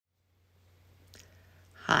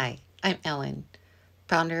Hi, I'm Ellen,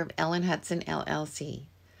 founder of Hutson LLC.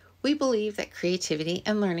 We believe that creativity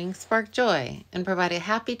and learning spark joy and provide a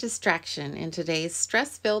happy distraction in today's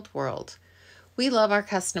stress-filled world. We love our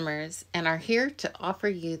customers and are here to offer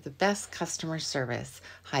you the best customer service,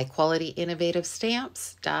 high-quality innovative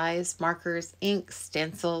stamps, dies, markers, inks,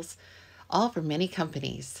 stencils, all from many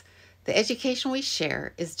companies. The education we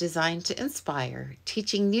share is designed to inspire.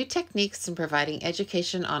 Teaching new techniques and providing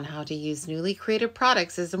education on how to use newly created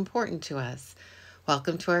products is important to us.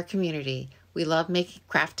 Welcome to our community. We love making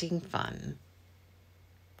crafting fun.